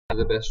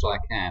the best I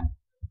can.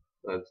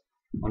 But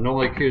I'm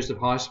normally accused of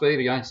high speed.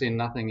 You ain't seen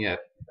nothing yet.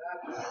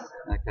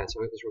 Okay, so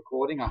with this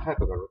recording, I hope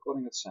I've got a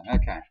recording. Let's see.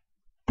 Okay.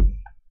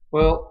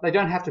 Well, they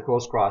don't have to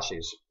cause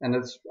crises, and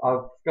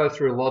I'll go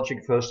through logic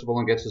first of all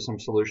and get to some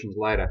solutions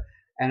later.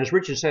 And as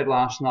Richard said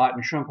last night,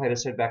 and Schumpeter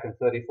said back in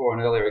 34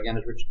 and earlier again,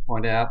 as Richard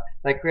pointed out,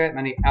 they create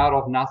money out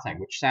of nothing,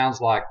 which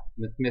sounds like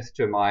myth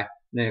to my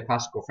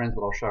neoclassical friends,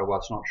 but I'll show why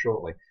it's not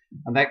shortly.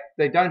 And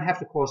they don't have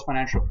to cause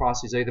financial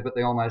crises either, but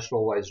they almost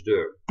always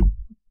do.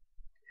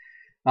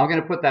 Now, I'm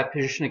going to put that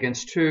position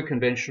against two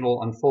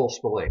conventional and false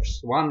beliefs.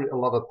 One a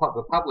lot of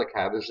the public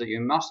have is that you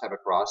must have a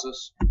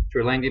crisis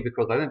through lending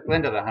because they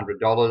lend at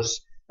 $100,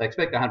 they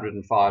expect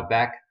 105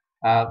 back.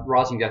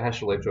 Rising debt has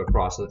to lead to a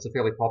crisis. It's a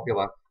fairly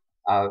popular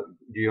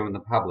view in the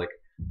public.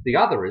 The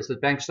other is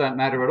that banks don't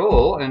matter at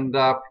all, and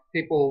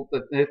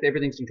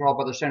everything's controlled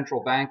by the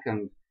central bank,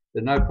 and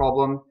there's no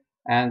problem.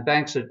 And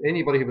banks,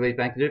 anybody who believes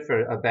banks did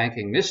for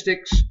banking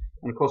mystics,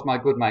 and of course my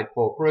good mate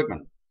Paul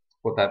Krugman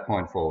put that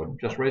point forward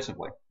just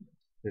recently.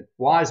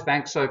 Why is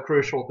banks so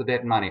crucial to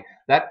debt and money?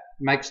 That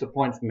makes the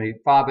point for me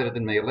far better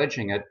than me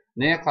alleging it.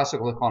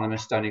 Neoclassical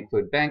economists don't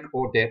include bank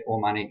or debt or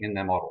money in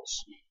their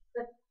models,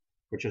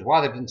 which is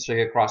why they didn't see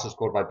a crisis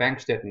caused by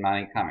banks, debt and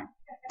money coming.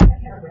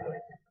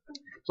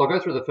 So I'll go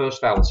through the first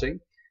fallacy,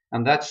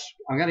 and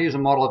I'm going to use a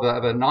model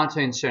of a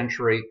 19th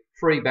century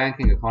free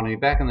banking economy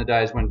back in the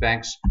days when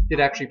banks did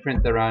actually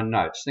print their own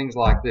notes. Things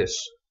like this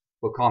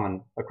were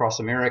common across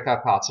America,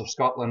 parts of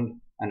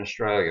Scotland and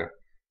Australia.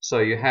 So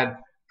you had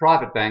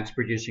private banks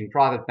producing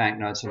private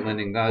banknotes and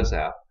lending those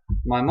out.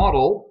 My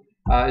model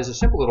is a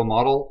simple little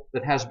model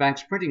that has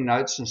banks printing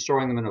notes and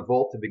storing them in a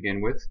vault to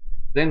begin with,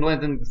 then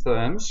lend them to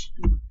firms,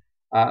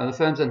 and the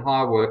firms then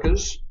hire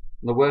workers,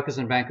 and the workers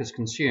and bankers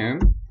consume,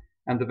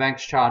 and the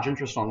banks charge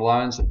interest on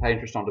loans and pay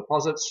interest on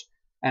deposits.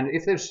 And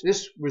if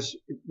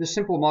this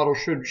simple model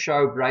should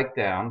show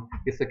breakdown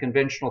if the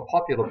conventional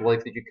popular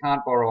belief that you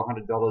can't borrow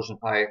 $100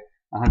 and pay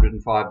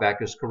 105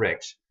 back is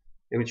correct.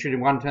 It should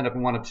turn up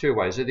in one of two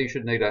ways. Either you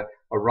should need a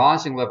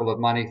rising level of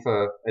money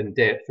in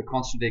debt for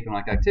constant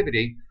economic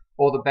activity,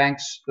 or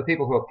the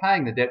people who are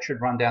paying the debt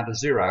should run down to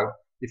zero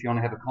if you want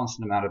to have a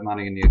constant amount of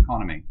money in the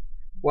economy.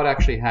 What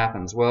actually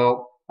happens?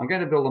 Well, I'm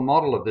going to build a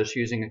model of this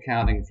using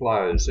accounting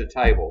flows, a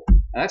table.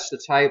 And that's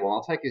the table.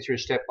 I'll take you through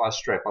step by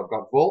step. I've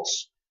got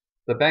vaults.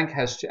 The bank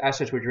has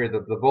assets which are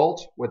either the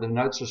vault, where the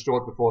notes are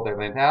stored before they're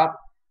lent out,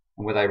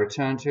 and where they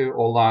return to,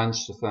 or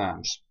loans to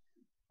firms.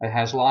 It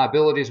has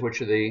liabilities,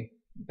 which are the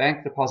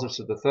bank deposits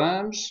of the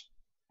firms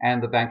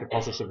and the bank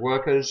deposits of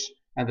workers,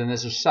 and then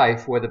there's a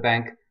safe where the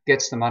bank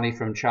gets the money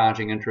from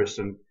charging interest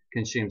and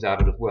consumes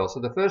out of it as well. So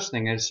the first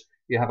thing is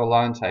you have a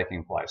loan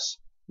taking place.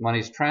 Money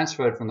is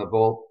transferred from the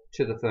vault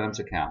to the firm's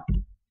account,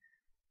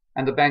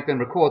 and the bank then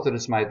records that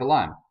it's made the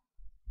loan.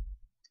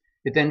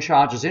 It then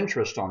charges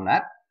interest on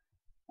that,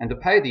 and to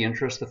pay the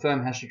interest the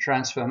firm has to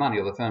transfer money,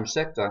 or the firm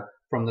sector,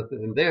 from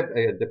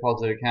their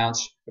deposit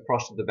accounts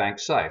across to the bank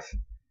safe.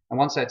 And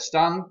once that's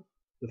done,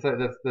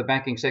 the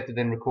banking sector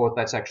then records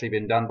that's actually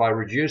been done by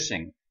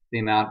reducing the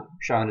amount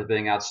shown as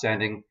being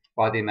outstanding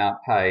by the amount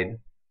paid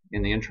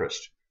in the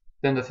interest.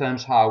 Then the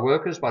firms hire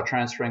workers by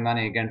transferring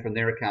money again from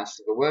their accounts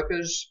to the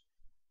workers.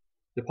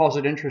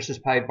 Deposit interest is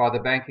paid by the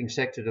banking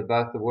sector to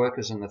both the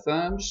workers and the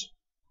firms.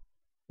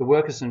 The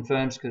workers and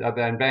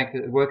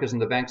workers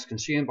and the banks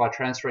consume by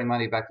transferring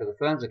money back to the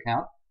firm's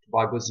account to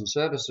buy goods and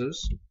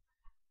services.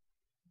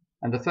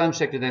 And the firm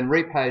sector then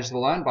repays the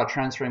loan by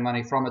transferring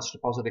money from its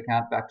deposit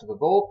account back to the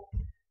vault,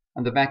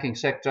 and the banking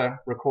sector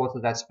records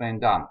that that's been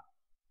done.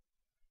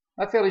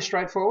 That fairly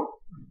straightforward?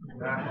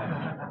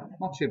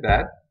 Not too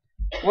bad.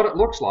 What it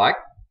looks like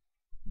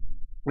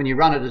when you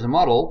run it as a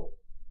model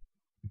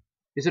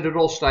is that it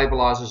all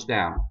stabilizes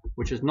down,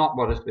 which is not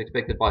what is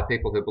expected by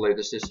people who believe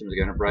the systems are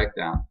going to break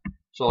down.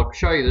 So I'll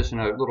show you this in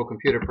a little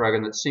computer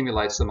program that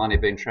simulates the money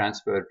being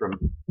transferred from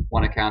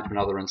one account to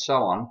another and so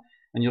on.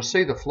 And you'll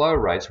see the flow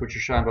rates, which are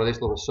shown by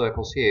these little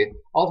circles here,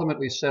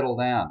 ultimately settle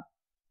down.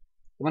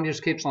 The money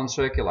just keeps on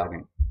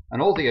circulating.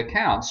 And all the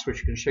accounts,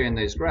 which you can see in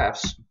these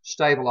graphs,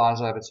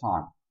 stabilize over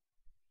time.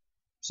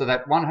 So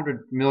that $100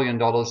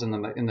 million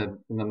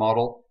in the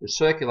model is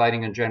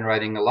circulating and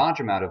generating a large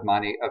amount of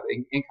money, of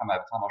income over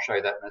time. I'll show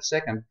you that in a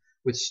second,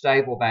 with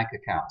stable bank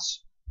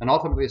accounts. And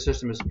ultimately the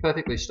system is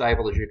perfectly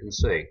stable, as you can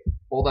see.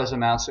 All those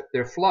amounts,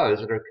 they're flows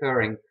that are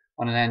occurring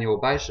on an annual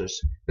basis,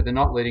 but they're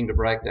not leading to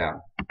breakdown.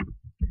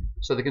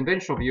 So the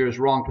conventional view is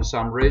wrong for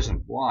some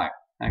reason. Why?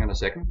 Hang on a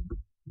second.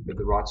 Get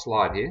the right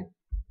slide here.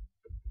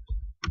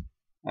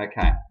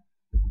 Okay.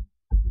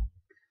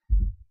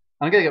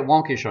 I'm going to get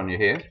wonkish on you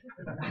here.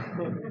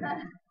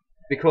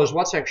 Because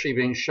what's actually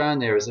being shown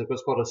there is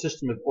what's called a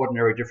system of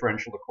ordinary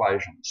differential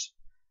equations.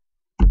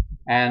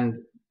 And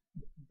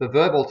the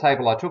verbal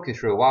table I took you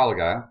through a while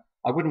ago,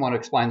 I wouldn't want to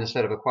explain the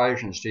set of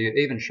equations to you,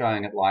 even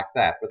showing it like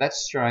that. But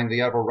that's showing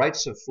the overall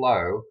rates of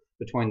flow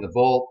between the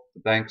vault,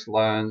 the bank's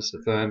loans,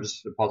 the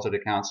firm's deposit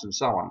accounts, and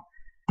so on.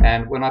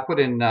 And when I put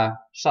in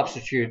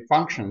substitute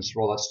functions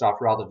for all that stuff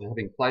rather than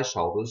having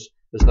placeholders,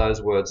 as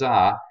those words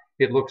are,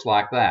 it looks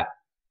like that.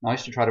 I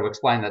used to try to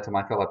explain that to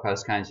my fellow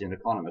post-Keynesian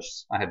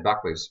economists. I had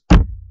Buckley's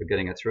for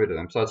getting it through to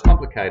them. So it's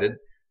complicated,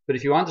 but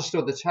if you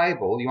understood the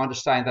table, you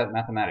understand that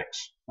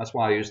mathematics. That's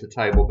why I use the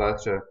table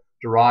both to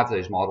derive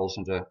these models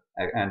and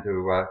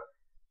to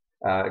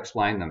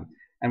explain them.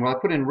 And when I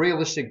put in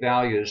realistic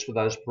values for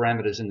those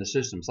parameters in the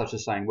system, such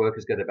as saying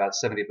workers get about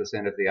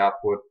 70% of the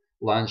output,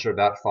 loans are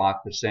about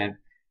 5%,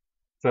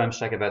 firms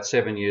take about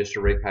 7 years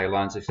to repay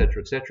loans,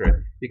 etc.,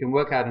 etc., you can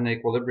work out an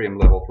equilibrium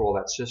level for all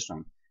that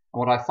system. And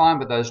what I find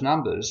with those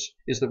numbers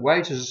is that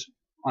wages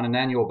on an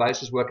annual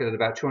basis work at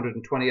about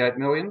 228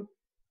 million,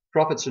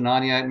 profits are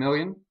 98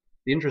 million,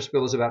 the interest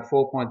bill is about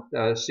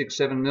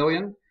 4.67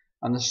 million,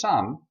 and the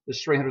sum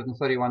is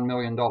 $331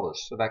 million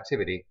of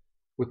activity,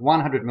 with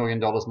 $100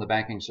 million in the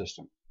banking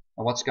system.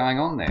 And what's going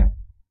on there?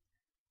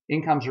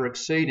 Incomes are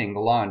exceeding the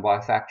loan by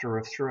a factor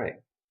of 3.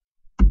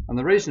 And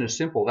the reason is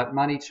simple, that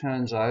money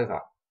turns over.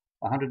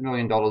 $100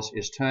 million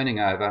is turning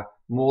over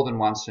more than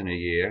once in a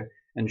year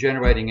and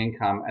generating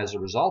income as a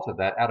result of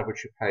that, out of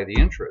which you pay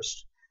the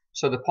interest.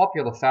 So the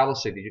popular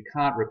fallacy that you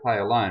can't repay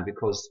a loan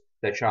because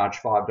they charge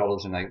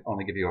 $5 and they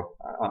only give you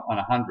on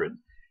 100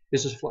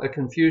 is a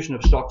confusion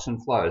of stocks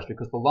and flows,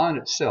 because the loan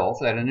itself,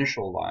 that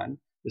initial loan,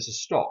 is a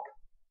stock.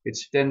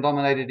 It's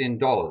denominated in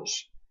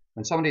dollars.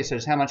 When somebody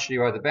says, how much do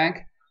you owe the bank?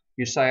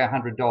 You say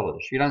 $100.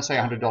 You don't say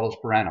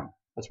 $100 per annum.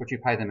 That's what you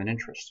pay them in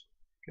interest.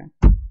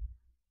 Okay?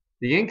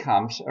 The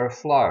incomes are a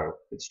flow.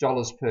 It's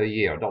dollars per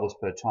year, or dollars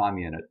per time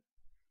unit.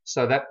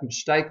 So that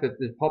mistake, that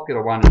the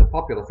popular one, is a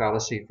popular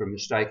fallacy for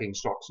mistaking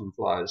stocks and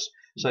flows.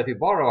 So if you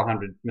borrow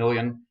 100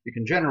 million, you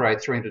can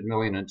generate 300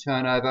 million in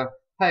turnover,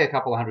 pay a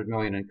couple of $100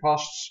 million in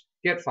costs,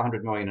 get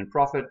 400 million in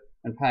profit,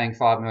 and paying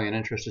 5 million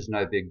interest is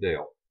no big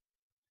deal.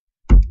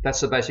 That's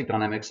the basic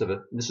dynamics of it.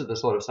 This is the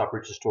sort of stuff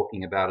Rich is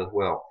talking about as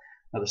well.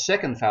 Now, the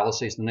second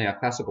fallacy is the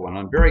neoclassical one.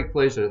 I'm very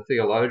pleased that a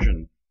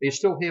theologian, are you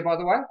still here, by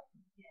the way?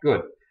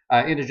 Good.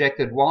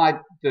 Interjected,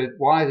 why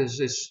is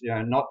this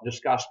not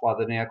discussed by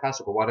the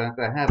neoclassical? Why don't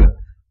they have it?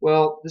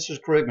 Well, this is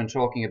Krugman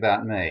talking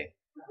about me.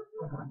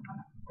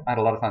 I had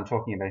a lot of fun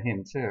talking about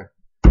him too.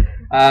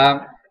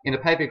 In a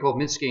paper called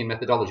Minsky and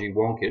Methodology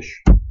Wonkish,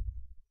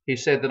 he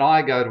said that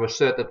I go to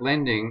assert that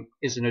lending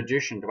is an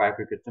addition to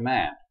aggregate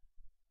demand.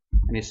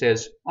 And he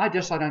says, I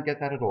don't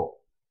get that at all.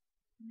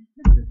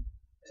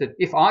 He said,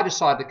 if I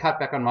decide to cut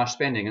back on my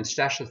spending and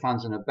stash the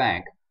funds in a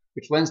bank,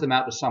 which lends them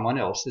out to someone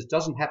else, this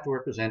doesn't have to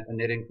represent a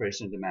net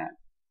increase in demand.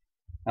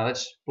 Now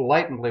that's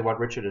blatantly what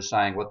Richard is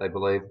saying, what they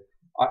believe.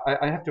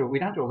 We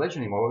don't do a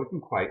legend anymore. We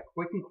can quote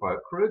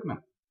Krugman.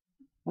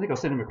 I think I'll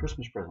send him a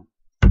Christmas present.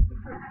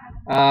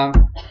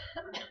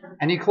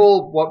 And he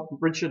called what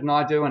Richard and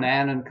I do, and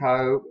Anne and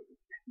co,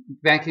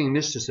 banking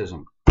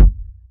mysticism.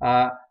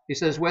 He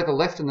says where the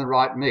left and the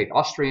right meet,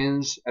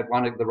 Austrians at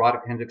the right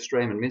hand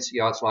extreme and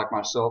Minskyites like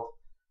myself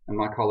and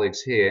my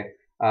colleagues here,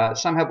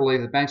 somehow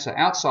believe that banks are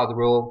outside the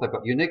rule, they've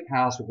got unique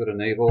powers for good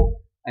and evil.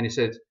 And he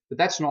said, but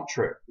that's not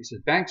true. He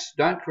said, banks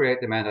don't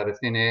create demand out of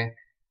thin air.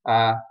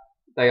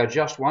 They are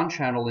just one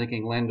channel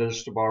linking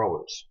lenders to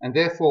borrowers. And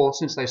therefore,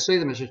 since they see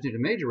them as just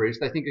intermediaries,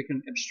 they think you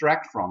can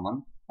abstract from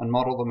them and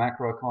model the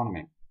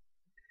macroeconomy.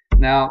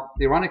 Now,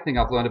 the ironic thing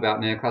I've learned about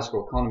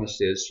neoclassical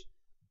economists is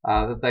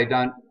that they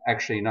don't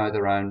actually know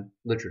their own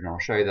literature. I'll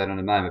show you that in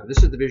a moment. But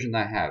this is the vision they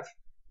have.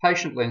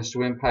 Patient lends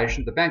to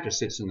impatient. The bank just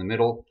sits in the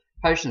middle.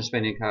 Patient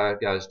spending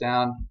goes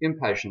down.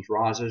 Impatience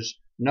rises.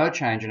 No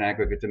change in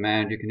aggregate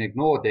demand. You can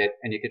ignore debt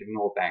and you can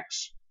ignore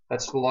banks.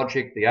 That's the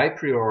logic, the a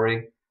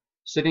priori,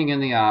 sitting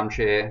in the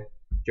armchair,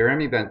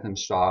 Jeremy Bentham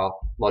style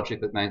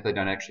logic that means they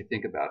don't actually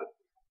think about it.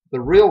 The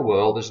real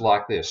world is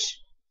like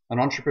this. An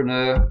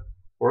entrepreneur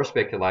or a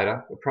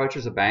speculator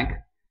approaches a bank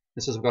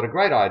and says, I've got a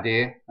great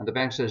idea. And the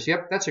bank says,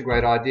 yep, that's a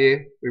great idea.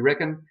 We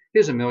reckon.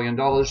 Here's $1 million.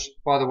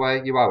 By the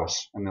way, you owe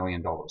us $1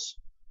 million.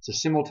 It's a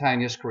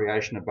simultaneous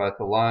creation of both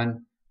the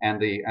loan and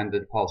the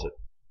deposit.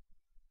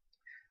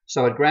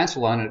 So it grants a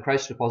loan and it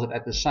creates a deposit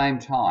at the same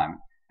time.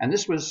 And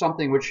this was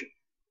something which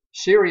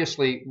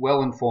seriously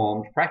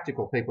well-informed,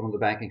 practical people in the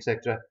banking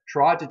sector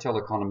tried to tell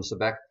economists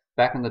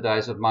back in the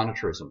days of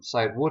monetarism.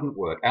 Say it wouldn't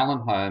work. Alan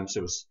Holmes,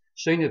 who was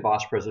senior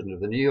vice president of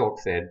the New York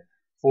Fed,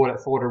 fought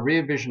a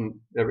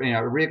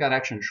rearguard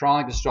action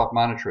trying to stop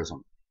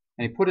monetarism.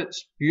 And he put it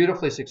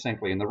beautifully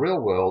succinctly. In the real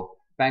world,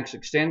 banks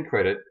extend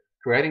credit,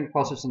 creating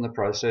deposits in the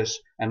process,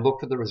 and look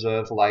for the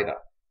reserves later.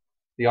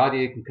 The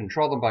idea you can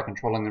control them by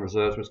controlling the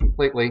reserves was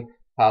completely,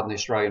 pardon the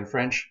Australian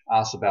French,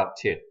 arse about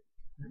tit.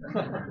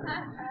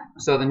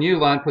 So the new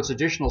loan puts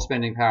additional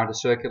spending power into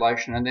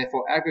circulation, and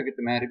therefore aggregate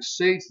demand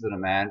exceeds the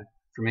demand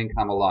from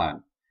income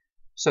alone.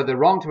 So they're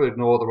wrong to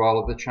ignore the role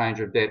of the change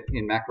of debt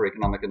in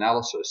macroeconomic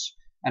analysis.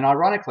 And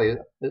ironically,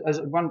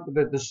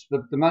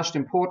 the most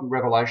important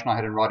revelation I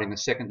had in writing the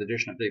second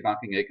edition of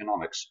Debunking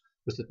Economics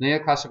was that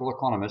neoclassical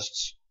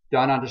economists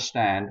don't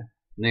understand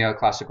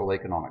neoclassical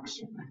economics.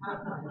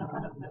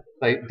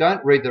 They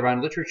don't read their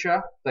own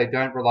literature. They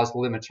don't realize the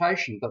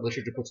limitation that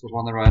literature puts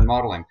on their own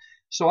modeling.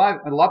 So I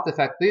love the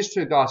fact these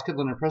two guys,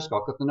 Kidlin and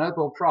Prescott, got the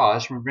Nobel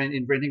Prize for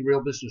inventing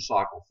real business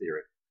cycle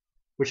theory,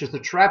 which is the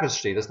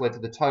travesty that's led to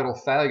the total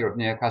failure of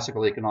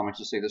neoclassical economics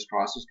to see this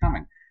crisis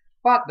coming.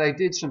 But they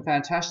did some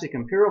fantastic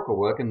empirical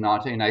work in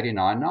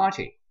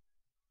 1989-90.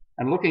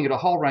 And looking at a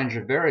whole range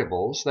of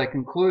variables, they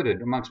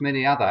concluded, amongst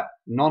many other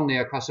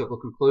non-neoclassical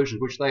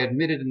conclusions, which they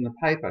admitted in the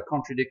paper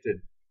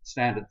contradicted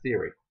standard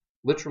theory.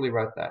 Literally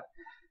wrote that.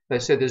 They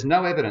said there's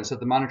no evidence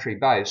that the monetary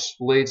base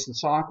leads the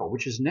cycle,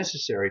 which is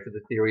necessary for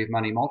the theory of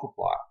money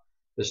multiplier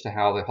as to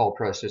how the whole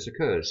process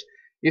occurs.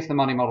 If the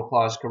money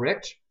multiplier is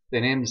correct,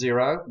 then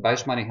M0,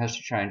 base money, has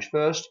to change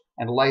first,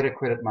 and later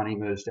credit money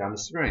moves down the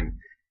stream.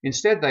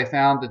 Instead, they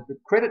found that the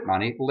credit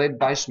money led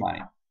base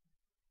money.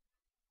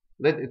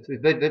 Led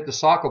the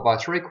cycle by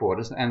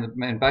 3/4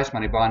 and base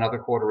money by another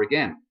quarter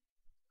again.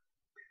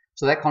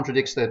 So that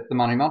contradicts the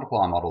money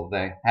multiplier model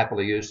they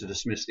happily use to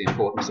dismiss the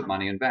importance of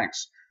money in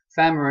banks.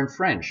 Famer and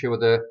French, who were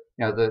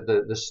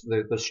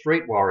the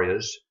street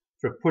warriors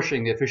for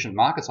pushing the efficient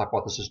markets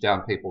hypothesis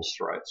down people's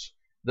throats,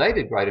 they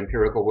did great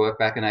empirical work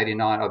back in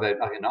 89, or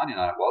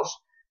 99 it was,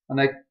 and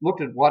they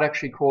looked at what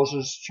actually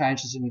causes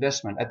changes in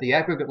investment at the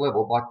aggregate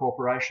level by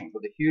corporations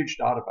with a huge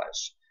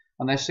database.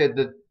 And they said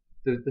that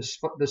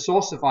the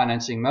source of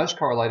financing most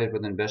correlated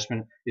with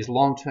investment is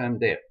long-term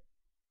debt.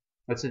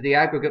 That's at the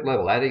aggregate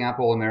level, adding up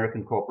all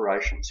American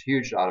corporations.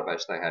 Huge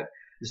database they had.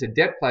 They said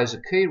debt plays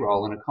a key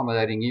role in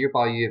accommodating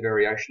year-by-year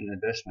variation in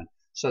investment.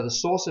 So the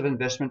source of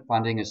investment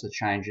funding is the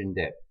change in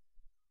debt.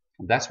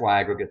 And that's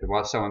why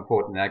it's so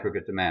important in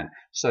aggregate demand.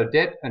 So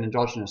debt and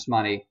endogenous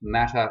money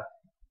matter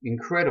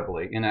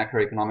incredibly in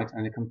macroeconomics,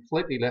 and are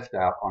completely left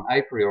out on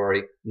a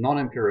priori,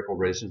 non-empirical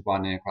reasons by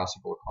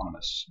neoclassical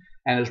economists.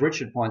 And as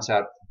Richard points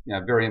out,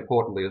 very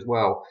importantly as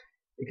well,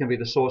 it can be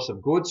the source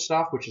of good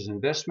stuff, which is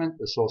investment,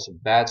 the source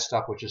of bad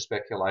stuff, which is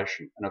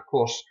speculation. And of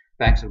course,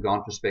 banks have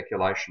gone for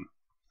speculation.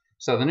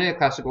 So the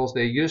neoclassicals,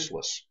 they're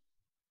useless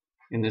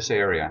in this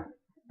area.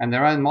 And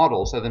their own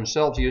models are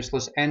themselves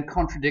useless and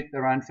contradict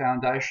their own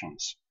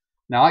foundations.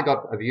 Now, I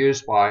got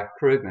abused by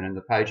Krugman in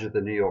the pages of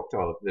the New York,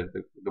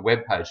 the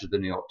web pages of the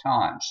New York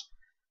Times,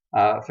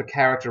 for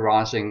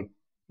characterizing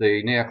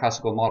the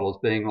neoclassical model as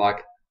being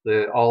like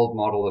the old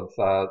model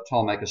of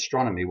Ptolemaic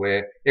astronomy,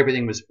 where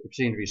everything was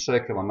seemed to be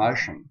circular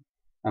motion,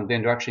 and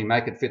then to actually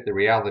make it fit the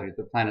reality that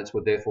the planets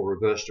would therefore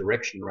reverse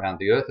direction around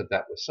the Earth if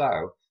that was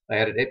so, they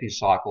added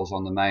epicycles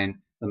on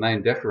the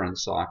main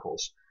deference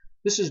cycles.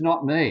 This is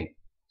not me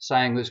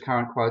saying these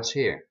current quotes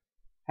here.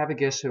 Have a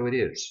guess who it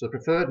is. The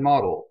preferred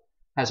model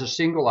has a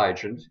single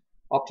agent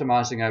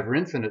optimizing over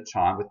infinite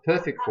time with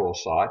perfect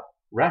foresight,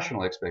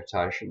 rational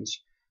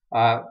expectations,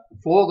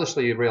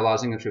 flawlessly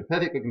realizing that through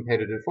perfectly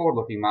competitive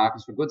forward-looking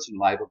markets for goods and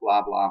labor,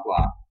 blah, blah,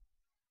 blah.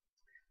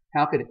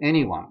 How could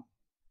anyone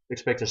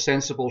expect a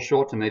sensible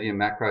short to medium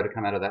macro to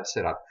come out of that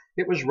setup?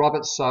 It was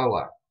Robert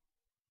Solow.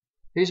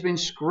 He's been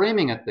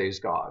screaming at these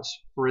guys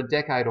for a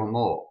decade or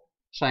more,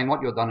 saying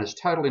what you've done is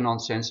totally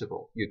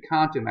nonsensical. You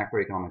can't do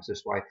macroeconomics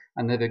this way,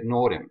 and they've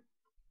ignored him.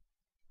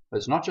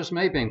 It's not just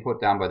me being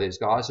put down by these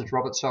guys, it's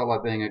Robert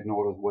Solow being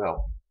ignored as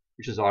well,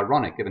 which is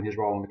ironic given his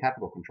role in the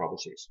capital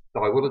controversies.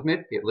 Though I will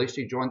admit, at least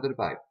he joined the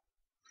debate.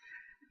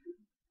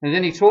 And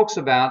then he talks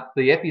about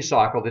the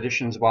epicycle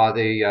editions by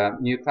the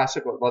new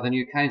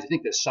Keynes. I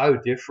think they're so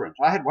different.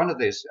 I had one of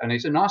these, and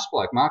he's a nice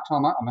bloke. Mark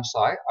Thomas, I must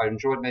say. I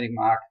enjoyed meeting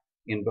Mark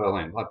in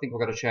Berlin. I think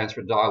we've got a chance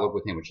for a dialogue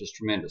with him, which is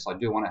tremendous. I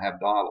do want to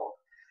have dialogue.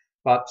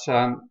 But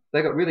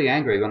they got really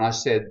angry when I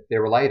said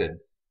they're related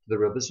to the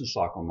real business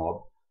cycle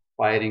mob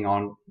by adding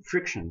on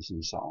frictions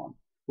and so on.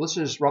 Well, this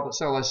is Robert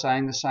Solow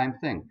saying the same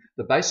thing.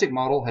 The basic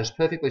model has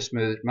perfectly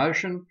smooth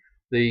motion.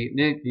 The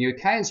new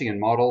Keynesian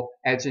model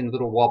adds in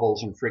little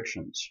wobbles and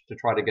frictions to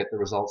try to get the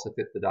results that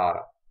fit the data.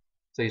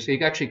 So you see,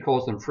 he actually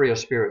calls them freer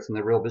spirits in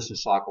the real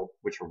business cycle,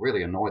 which will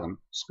really annoy them,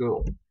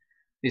 school.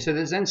 He said,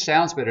 this then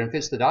sounds better and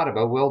fits the data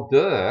better. Well,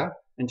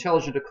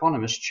 intelligent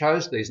economists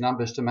chose these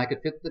numbers to make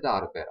it fit the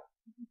data better.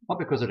 Not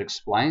because it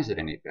explains it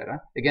any better.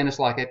 Again, it's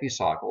like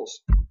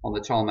epicycles on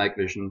the Ptolemaic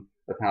vision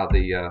of how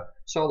the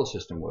solar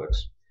system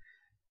works.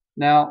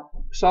 Now,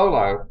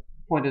 Solow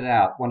pointed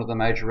out one of the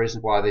major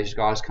reasons why these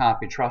guys can't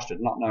be trusted,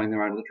 not knowing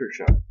their own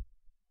literature.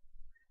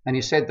 And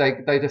he said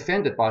they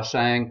defend it by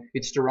saying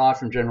it's derived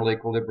from general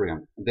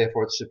equilibrium, and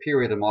therefore it's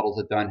superior to models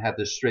that don't have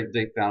the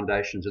deep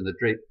foundations and the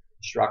deep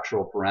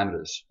structural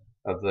parameters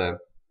of the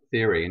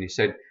theory. And he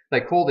said they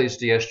call these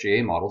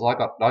DSGE models.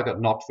 I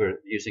got knocked for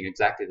using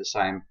exactly the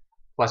same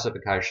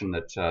classification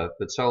that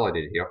Solow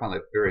did here. I find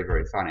that very,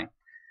 very funny.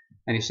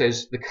 And he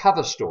says the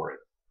cover story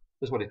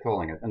is what he's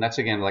calling it. And that's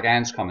again like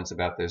Anne's comments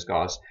about those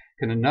guys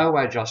can in no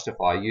way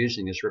justify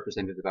using this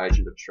representative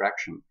agent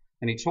abstraction.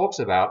 And he talks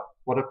about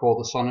what are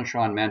called the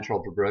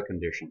Sonnenschein-Mantel-Verbrugge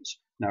conditions.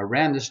 Now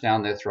ram this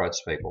down their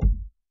throats, people,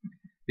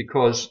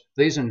 because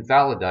these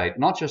invalidate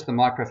not just the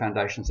micro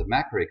foundations of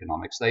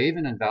macroeconomics, they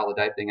even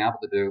invalidate being able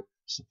to do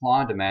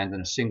supply and demand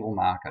in a single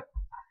market.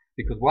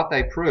 Because what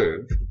they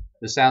prove,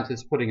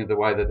 it's putting it the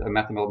way that a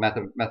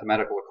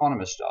mathematical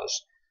economist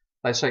does,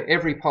 they say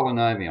every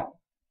polynomial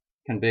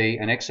can be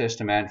an excess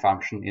demand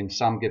function in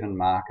some given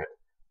market.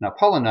 Now,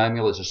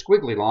 polynomial is a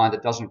squiggly line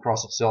that doesn't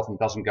cross itself and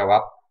doesn't go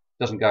up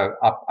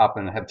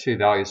and have two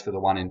values for the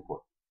one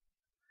input.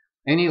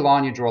 Any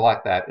line you draw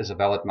like that is a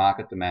valid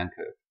market demand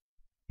curve.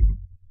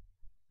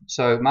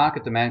 So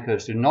market demand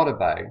curves do not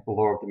obey the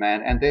law of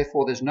demand, and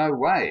therefore there's no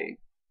way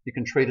you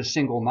can treat a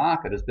single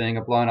market as being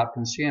a blown-up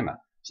consumer.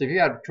 So if you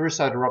had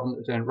Crusoe to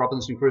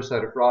Robinson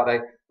Crusoe to Friday,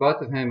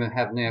 both of whom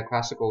have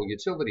neoclassical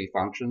utility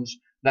functions,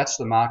 that's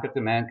the market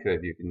demand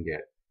curve you can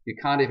get. You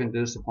can't even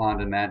do supply and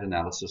demand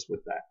analysis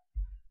with that.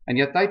 And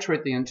yet they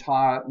treat the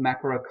entire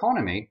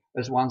macroeconomy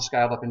as one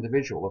scaled-up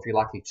individual, if you're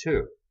lucky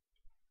two.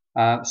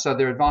 So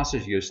their advice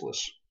is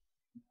useless.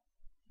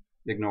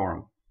 Ignore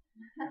them.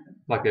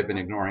 Like they've been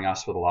ignoring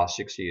us for the last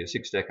 6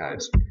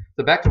 decades.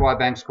 So back to why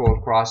banks cause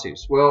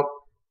crises. Well,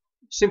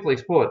 simply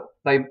put,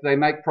 they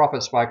make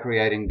profits by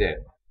creating debt.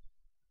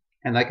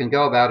 And they can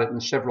go about it in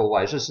several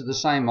ways. This is the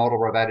same model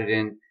where I've added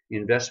in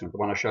investment, the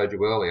one I showed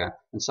you earlier,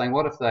 and saying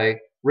what if they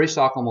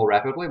recycle more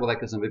rapidly? Well, that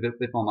gives them a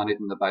bit more money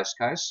than the base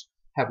case.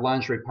 Have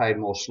loans repaid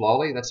more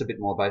slowly, that's a bit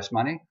more base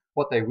money.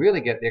 What they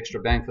really get the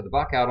extra bang for the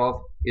buck out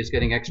of is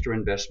getting extra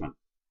investment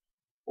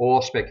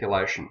or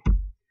speculation.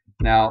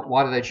 Now,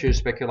 why do they choose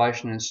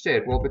speculation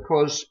instead? Well,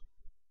 because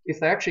if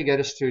they actually get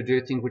us to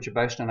do things which are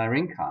based on our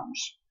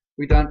incomes,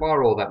 we don't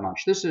borrow all that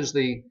much. This is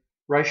the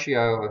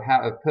ratio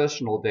of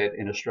personal debt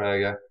in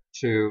Australia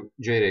to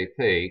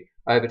GDP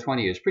over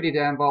 20 years. Pretty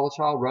damn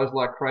volatile, rose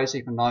like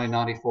crazy from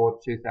 1994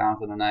 to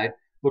 2008.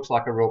 Looks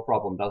like a real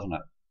problem, doesn't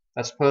it?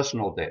 That's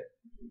personal debt.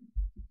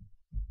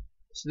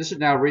 So this is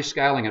now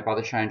rescaling it by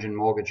the change in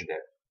mortgage debt.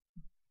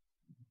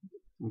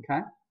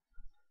 Okay?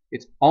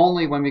 It's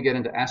only when we get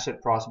into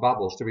asset price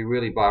bubbles do we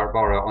really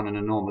borrow on an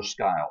enormous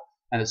scale.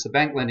 And it's the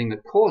bank lending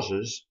that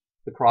causes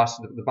the crisis,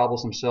 the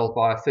bubbles themselves,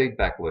 by a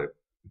feedback loop.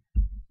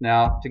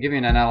 Now, to give you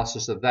an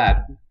analysis of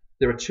that,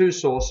 there are two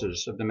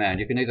sources of demand.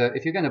 You can either,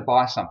 if you're going to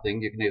buy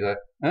something, you can either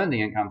earn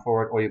the income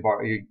for it or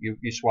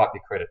you swipe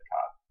your credit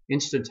card.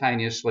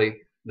 Instantaneously,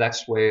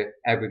 that's where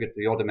aggregate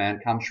your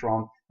demand comes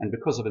from. And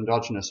because of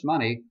endogenous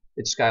money,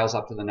 it scales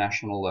up to the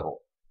national level.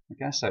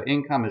 Okay, so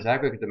income is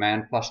aggregate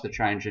demand plus the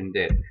change in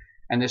debt.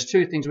 And there's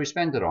two things we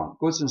spend it on: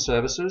 goods and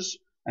services,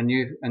 and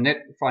net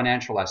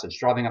financial assets,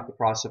 driving up the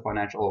price of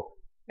financial, or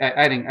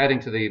adding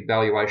to the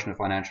valuation of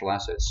financial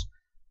assets.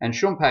 And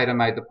Schumpeter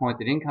made the point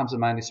that incomes are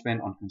mainly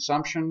spent on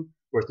consumption,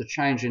 whereas the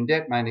change in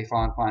debt mainly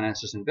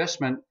finances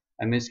investment,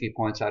 and Minsky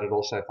points out it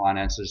also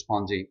finances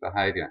Ponzi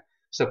behavior.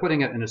 So putting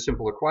it in a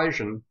simple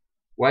equation,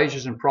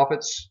 wages and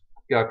profits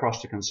go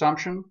across to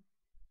consumption.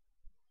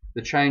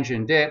 The change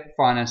in debt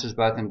finances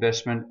both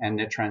investment and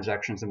net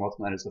transactions in what's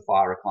known as the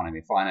FIRE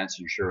economy: finance,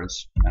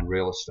 insurance, and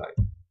real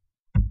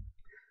estate.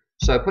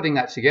 So putting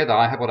that together,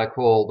 I have what I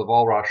call the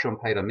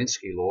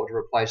Vollrath-Schumpeter-Minsky law to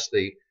replace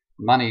the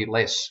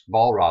money-less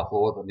Vollrath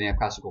law that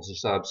neoclassicals are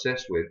so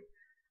obsessed with.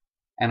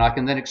 And I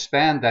can then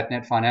expand that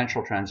net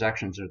financial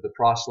transactions into the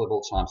price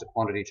level times the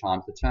quantity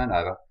times the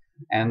turnover,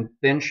 and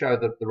then show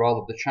the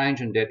role of the change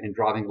in debt in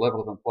driving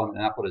level of employment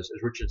and output, as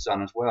Richard's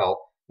done as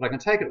well. But I can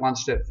take it one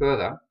step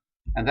further,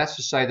 and that's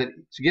to say that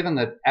given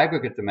that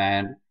aggregate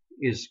demand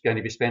is going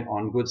to be spent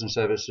on goods and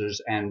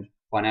services and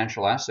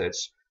financial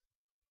assets,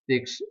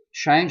 the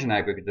change in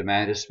aggregate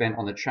demand is spent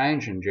on the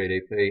change in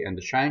GDP and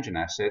the change in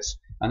assets,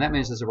 and that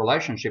means there's a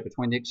relationship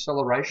between the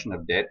acceleration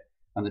of debt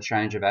and the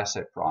change of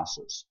asset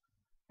prices,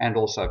 and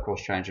also, of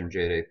course, change in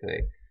GDP.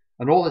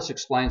 And all this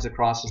explains the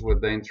crisis we've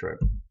been through.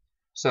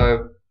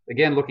 So,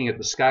 again, looking at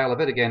the scale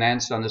of it, again,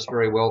 Anne's done this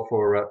very well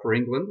for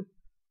England.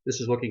 This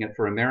is looking at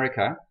for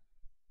America.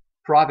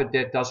 Private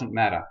debt doesn't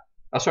matter.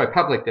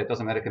 Public debt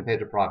doesn't matter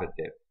compared to private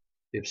debt.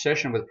 The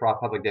obsession with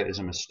public debt is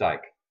a mistake.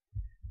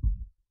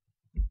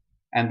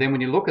 And then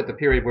when you look at the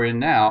period we're in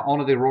now,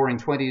 only the Roaring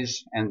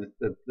Twenties and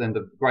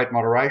the Great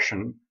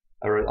Moderation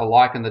are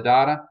alike in the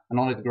data, and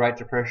only the Great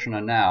Depression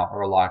and now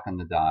are alike in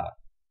the data.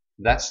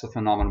 That's the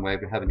phenomenon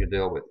we're having to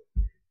deal with.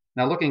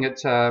 Now, looking at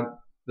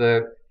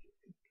the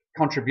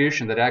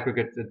contribution that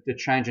the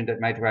change in debt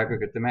made to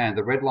aggregate demand,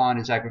 the red line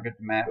is aggregate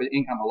demand,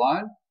 income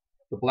alone.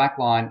 The black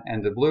line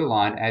and the blue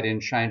line add in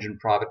change in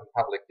private and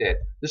public debt.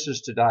 This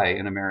is today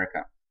in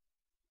America.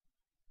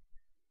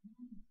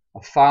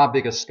 A far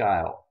bigger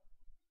scale,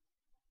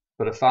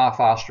 but a far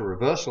faster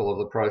reversal of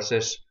the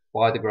process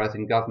by the growth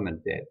in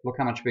government debt. Look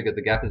how much bigger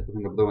the gap is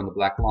between the blue and the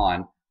black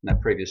line in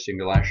that previous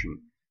simulation.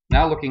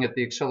 Now looking at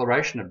the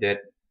acceleration of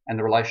debt and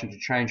the relation to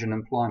change in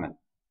employment.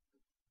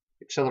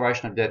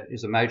 Acceleration of debt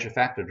is a major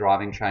factor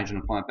driving change in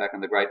employment back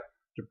in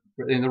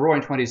the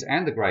Roaring Twenties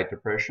and the Great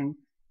Depression,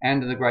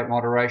 and in the Great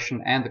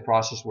Moderation and the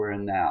crisis we're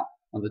in now.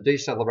 And the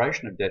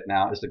deceleration of debt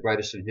now is the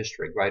greatest in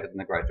history, greater than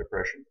the Great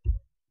Depression.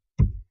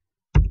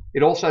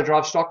 It also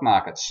drives stock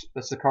markets.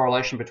 That's the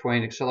correlation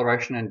between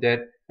acceleration in debt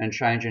and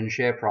change in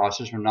share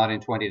prices from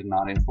 1920 to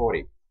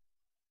 1940.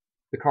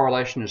 The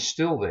correlation is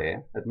still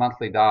there at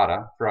monthly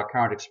data for our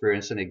current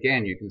experience, and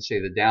again you can see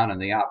the down and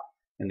the up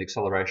in the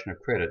acceleration of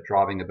credit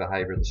driving the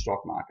behavior of the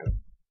stock market.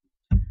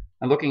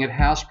 And looking at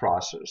house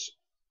prices,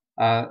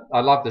 I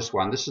love this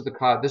one. This is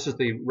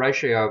the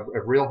ratio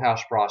of real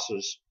house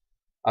prices.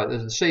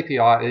 The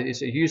CPI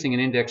is using an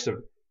index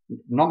of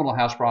nominal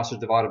house prices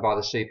divided by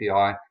the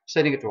CPI,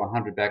 setting it to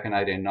 100 back in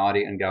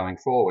 1890 and going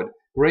forward.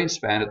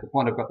 Greenspan, at the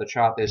point I've got the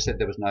chart there, said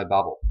there was no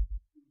bubble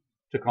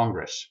to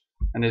Congress.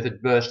 And if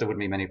it burst, there wouldn't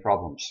be many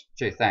problems.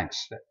 Gee,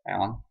 thanks,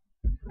 Alan.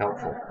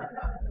 Helpful.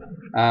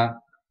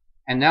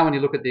 And now when you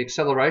look at the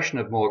acceleration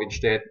of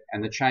mortgage debt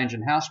and the change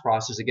in house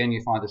prices, again,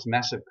 you find this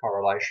massive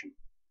correlation.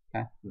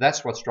 Okay?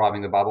 That's what's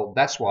driving the bubble.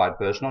 That's why it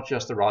burst, not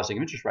just the rising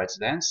interest rates, as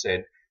Dan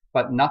said,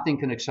 but nothing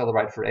can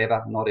accelerate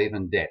forever, not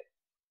even debt.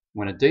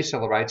 When it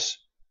decelerates,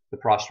 the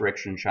price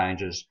direction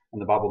changes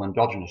and the bubble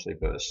endogenously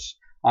bursts.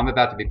 I'm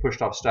about to be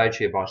pushed off stage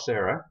here by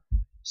Sarah.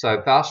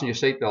 So fasten your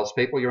seatbelts,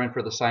 people. You're in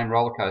for the same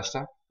roller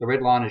coaster. The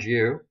red line is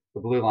you.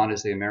 The blue line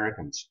is the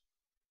Americans.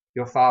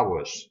 You're far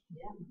worse.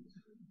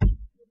 Yeah.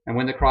 And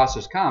when the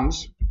crisis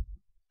comes,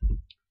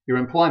 your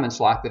employment's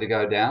likely to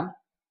go down.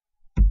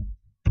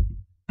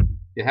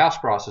 Your house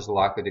prices are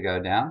likely to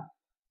go down.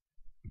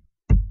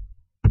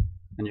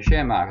 And your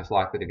share market's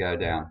likely to go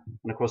down.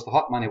 And of course, the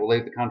hot money will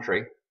leave the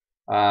country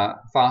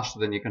faster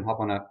than you can hop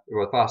on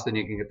faster than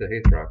you can get to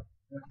Heathrow.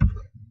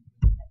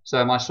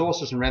 So my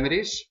sources and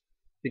remedies.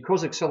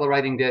 Because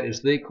accelerating debt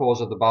is the cause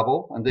of the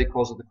bubble and the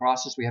cause of the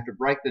crisis, we have to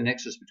break the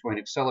nexus between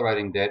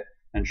accelerating debt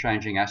and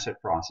changing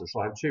asset prices. So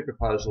I have two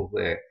proposals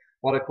there.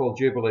 What I call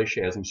Jubilee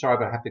shares. I'm sorry,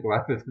 but I have to go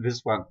over this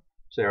one,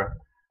 Sarah.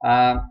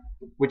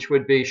 Which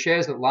would be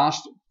shares that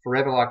last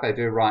forever like they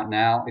do right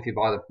now if you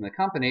buy them from the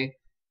company,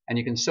 and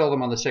you can sell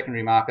them on the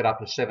secondary market up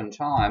to 7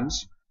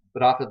 times,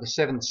 but after the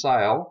 7th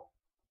sale,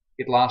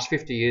 it lasts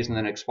 50 years and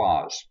then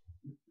expires.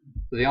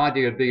 So the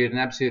idea would be you're an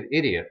absolute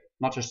idiot,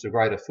 not just a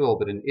greater fool,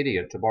 but an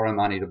idiot to borrow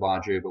money to buy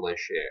a Jubilee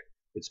share.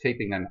 It's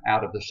keeping them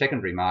out of the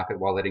secondary market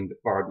while letting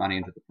borrowed money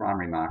into the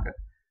primary market.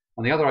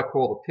 And the other I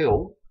call the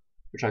PIL,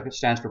 which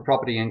stands for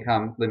Property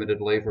Income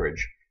Limited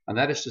Leverage. And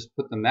that is to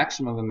put the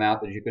maximum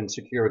amount that you can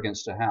secure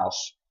against a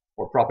house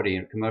or property,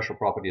 and commercial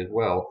property as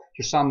well,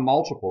 to some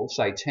multiple,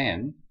 say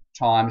 10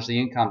 times the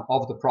income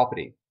of the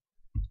property.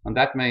 And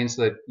that means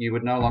that you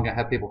would no longer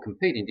have people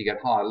competing to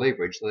get higher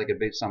leverage so they could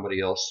beat somebody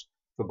else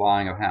for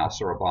buying a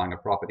house or buying a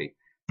property.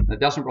 It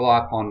doesn't rely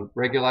upon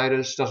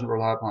regulators, doesn't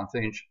rely upon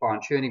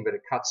fine-tuning, but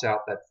it cuts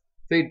out that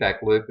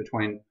feedback loop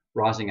between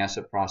rising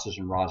asset prices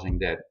and rising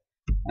debt.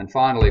 And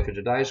finally, for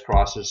today's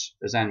crisis,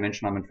 as Anne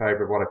mentioned, I'm in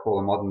favour of what I call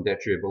a modern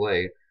debt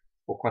jubilee,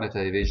 or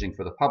quantitative easing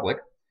for the public,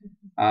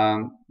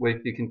 where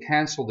you can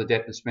cancel the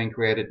debt that's been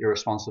created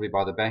irresponsibly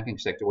by the banking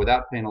sector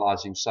without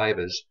penalising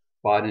savers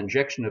by an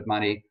injection of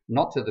money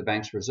not to the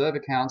bank's reserve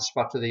accounts,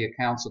 but to the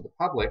accounts of the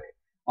public,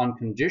 on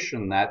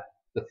condition that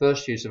the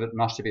first use of it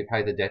must be to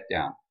pay the debt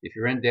down. If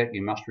you're in debt,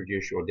 you must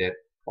reduce your debt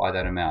by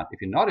that amount.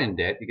 If you're not in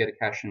debt, you get a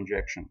cash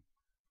injection.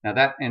 Now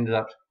that ended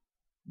up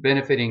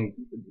benefiting,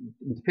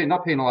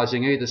 not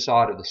penalising either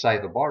side of the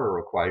saver-borrower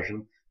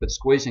equation, but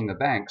squeezing the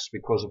banks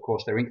because, of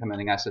course, their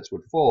income-earning assets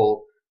would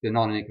fall, their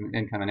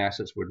non-income-earning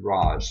assets would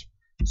rise.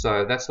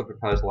 So that's the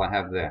proposal I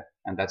have there,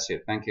 and that's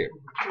it. Thank you.